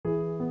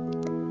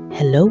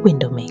Hello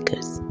window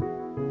makers!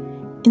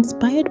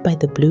 Inspired by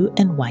the blue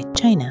and white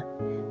china,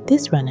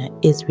 this runner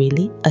is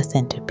really a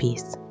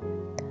centerpiece.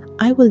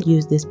 I will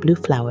use this blue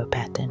flower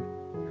pattern.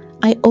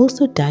 I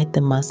also dyed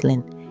the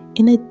muslin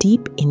in a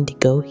deep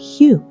indigo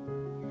hue.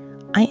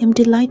 I am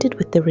delighted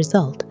with the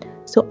result,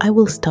 so I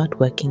will start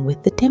working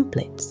with the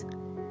templates.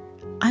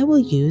 I will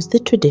use the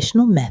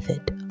traditional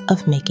method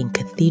of making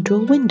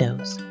cathedral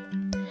windows,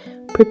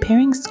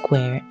 preparing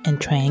square and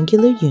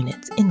triangular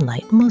units in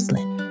light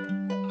muslin.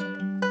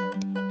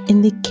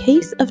 In the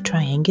case of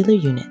triangular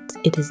units,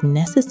 it is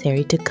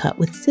necessary to cut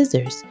with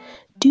scissors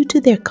due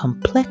to their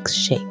complex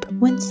shape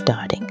when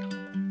starting.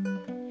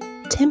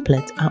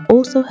 Templates are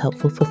also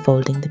helpful for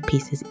folding the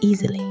pieces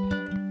easily.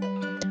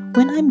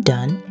 When I'm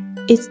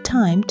done, it's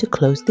time to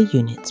close the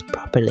units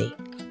properly.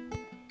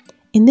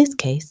 In this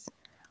case,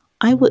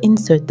 I will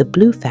insert the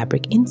blue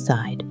fabric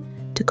inside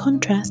to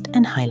contrast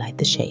and highlight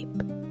the shape.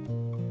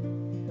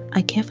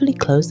 I carefully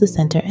close the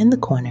center and the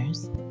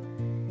corners,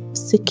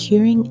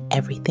 securing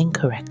everything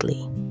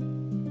correctly.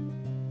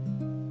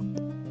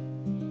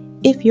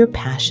 If you're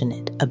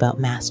passionate about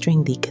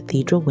mastering the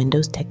Cathedral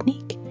Windows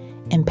technique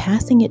and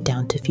passing it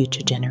down to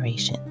future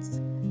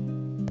generations,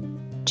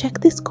 check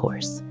this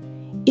course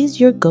is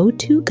your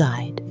go-to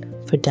guide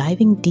for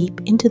diving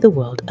deep into the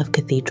world of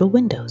cathedral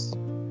windows.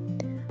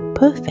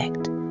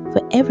 Perfect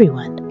for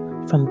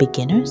everyone from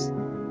beginners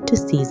to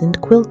seasoned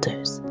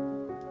quilters.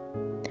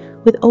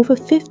 With over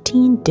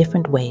 15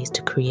 different ways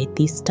to create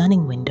these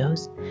stunning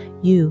windows,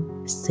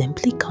 you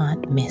simply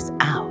can't miss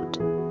out.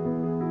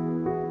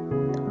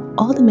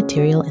 All the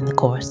material in the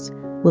course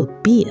will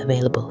be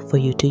available for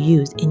you to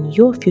use in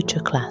your future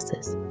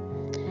classes.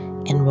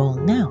 Enroll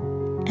now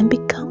and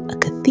become a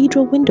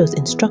Cathedral Windows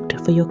instructor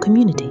for your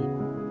community.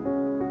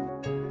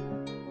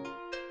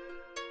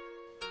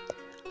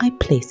 I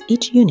place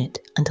each unit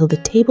until the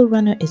table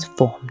runner is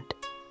formed.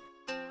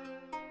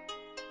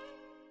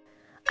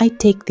 I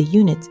take the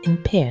units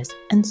in pairs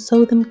and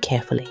sew them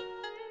carefully.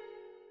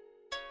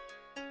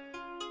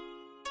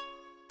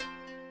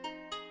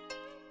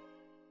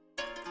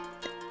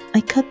 I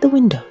cut the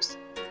windows.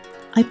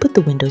 I put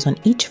the windows on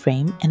each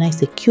frame and I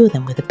secure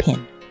them with a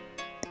pin.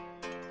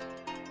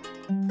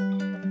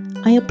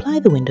 I apply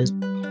the windows,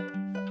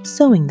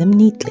 sewing them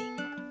neatly.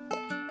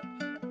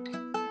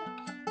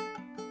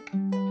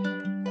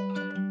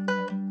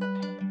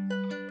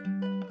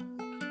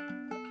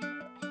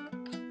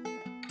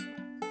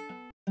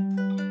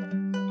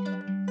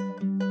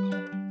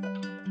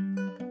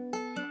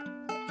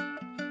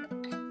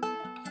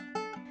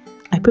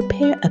 I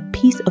prepare a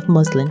piece of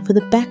muslin for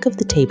the back of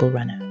the table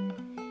runner.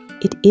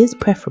 It is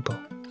preferable,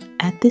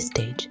 at this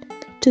stage,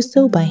 to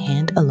sew by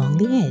hand along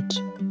the edge.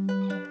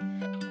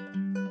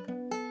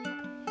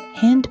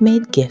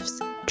 Handmade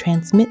gifts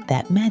transmit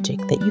that magic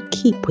that you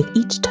keep with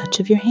each touch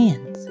of your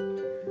hands.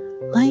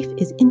 Life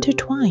is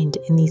intertwined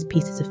in these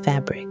pieces of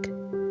fabric.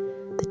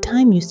 The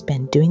time you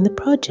spend doing the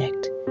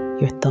project,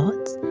 your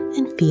thoughts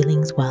and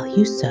feelings while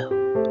you sew.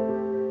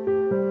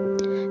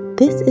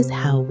 This is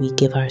how we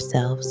give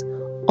ourselves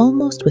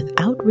almost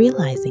without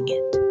realizing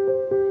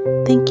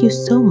it. Thank you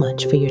so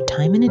much for your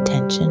time and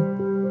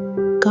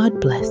attention. God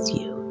bless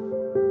you.